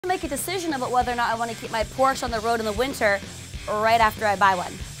Make a decision about whether or not I want to keep my Porsche on the road in the winter right after I buy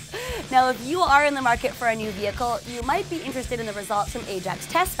one. Now, if you are in the market for a new vehicle, you might be interested in the results from AJAC's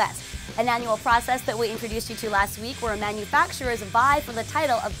Test Fest, an annual process that we introduced you to last week where manufacturers vie for the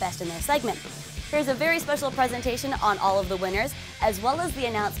title of Best in their segment. Here's a very special presentation on all of the winners, as well as the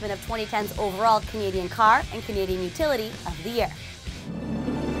announcement of 2010's overall Canadian Car and Canadian Utility of the Year.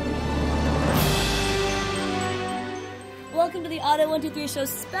 Welcome to the Auto123 Show's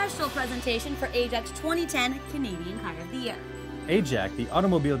special presentation for AJAC's 2010 Canadian Car of the Year. AJAC, the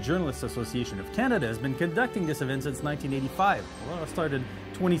Automobile Journalists Association of Canada, has been conducting this event since 1985. Well, it started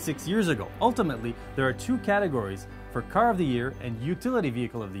 26 years ago. Ultimately, there are two categories for Car of the Year and Utility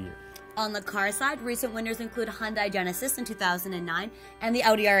Vehicle of the Year. On the car side, recent winners include Hyundai Genesis in 2009 and the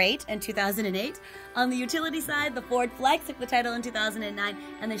Audi R8 in 2008. On the utility side, the Ford Flex took the title in 2009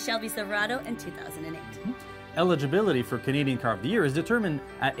 and the Shelby Silverado in 2008. Eligibility for Canadian Car of the Year is determined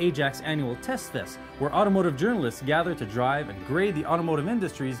at AJAC's annual Test Fest, where automotive journalists gather to drive and grade the automotive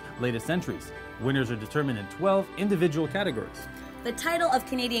industry's latest entries. Winners are determined in 12 individual categories. The title of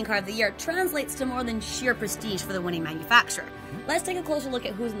Canadian Car of the Year translates to more than sheer prestige for the winning manufacturer. Let's take a closer look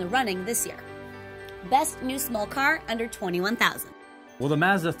at who's in the running this year. Best New Small Car under $21,000. Well, the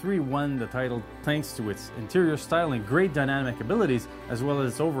Mazda 3 won the title thanks to its interior style and great dynamic abilities, as well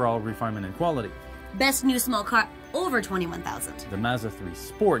as its overall refinement and quality. Best New Small Car over $21,000. The Mazda 3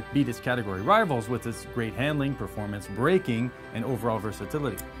 Sport beat its category rivals with its great handling, performance, braking, and overall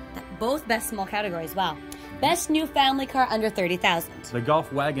versatility. Both best small categories, wow. Best New Family Car under $30,000. The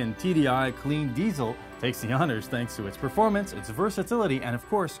Golf Wagon TDI Clean Diesel takes the honors thanks to its performance, its versatility, and of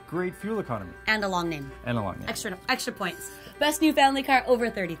course, great fuel economy. And a long name. And a long name. Extra points. Best New Family Car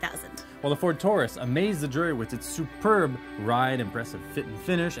over $30,000. Well, the Ford Taurus amazed the jury with its superb ride, impressive fit and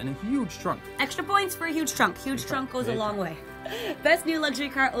finish, and a huge trunk. Extra points for a huge trunk. Huge trunk goes a long way. Best New Luxury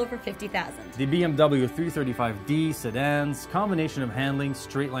Car over $50,000. The BMW 335d sedan's combination of handling,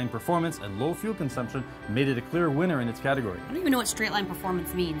 straight-line performance, and low fuel consumption made it a clear winner in its category. I don't even know what straight-line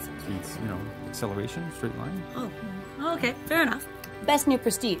performance means. It's, acceleration, straight line. Oh, okay, fair enough. Best New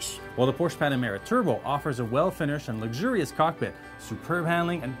Prestige. Well, the Porsche Panamera Turbo offers a well-finished and luxurious cockpit, superb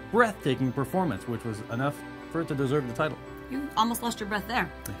handling, and breathtaking performance, which was enough for it to deserve the title. You almost lost your breath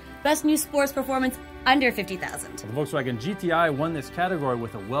there. Best New Sports Performance under $50,000. The Volkswagen GTI won this category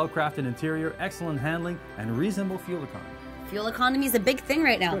with a well-crafted interior, excellent handling, and reasonable fuel economy. Fuel economy is a big thing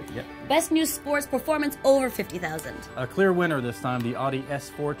right now. Good, yep. Best New Sports Performance over $50,000. A clear winner this time, the Audi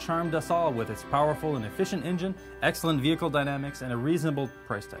S4 charmed us all with its powerful and efficient engine, excellent vehicle dynamics, and a reasonable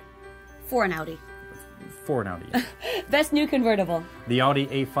price tag. For an Audi. For an Audi, yeah. Best New Convertible. The Audi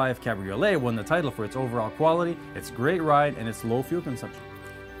A5 Cabriolet won the title for its overall quality, its great ride, and its low fuel consumption.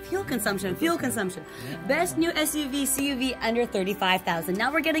 Fuel consumption. Yeah. Best New SUV CUV under $35,000. Now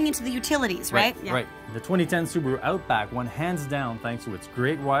we're getting into the utilities, right? Yeah. Right. The 2010 Subaru Outback won hands down thanks to its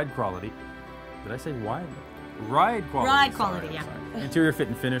great ride quality. Did I say wide? Ride quality. Ride quality, yeah. Interior fit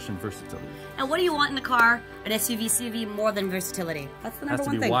and finish and versatility. And what do you want in a car, an SUV, CUV, more than versatility? That's the number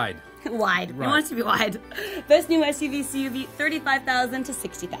one thing. It has to be wide. Wide. Right. It wants to be wide. Best New SUV, CUV, $35,000 to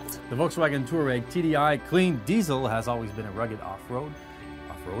 $60,000. The Volkswagen Touareg TDI Clean Diesel has always been a rugged off-roader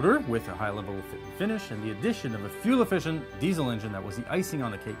with a high level of fit and finish, and the addition of a fuel-efficient diesel engine that was the icing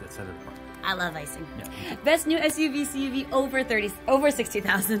on the cake that set it apart. I love icing. Yeah. Best New SUV, CUV over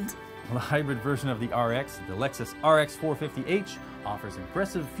 $60,000. The hybrid version of the RX, the Lexus RX 450h, offers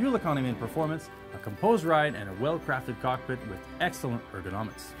impressive fuel economy and performance, a composed ride, and a well-crafted cockpit with excellent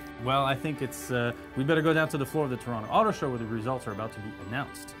ergonomics. Well, I think we better go down to the floor of the Toronto Auto Show where the results are about to be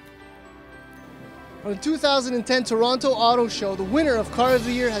announced. On the 2010 Toronto Auto Show, the winner of Car of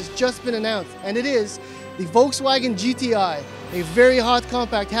the Year has just been announced, and it is the Volkswagen GTI, a very hot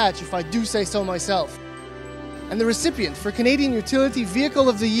compact hatch, if I do say so myself. And the recipient for Canadian Utility Vehicle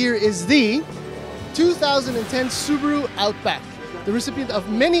of the Year is the 2010 Subaru Outback, the recipient of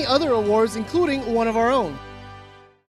many other awards, including one of our own.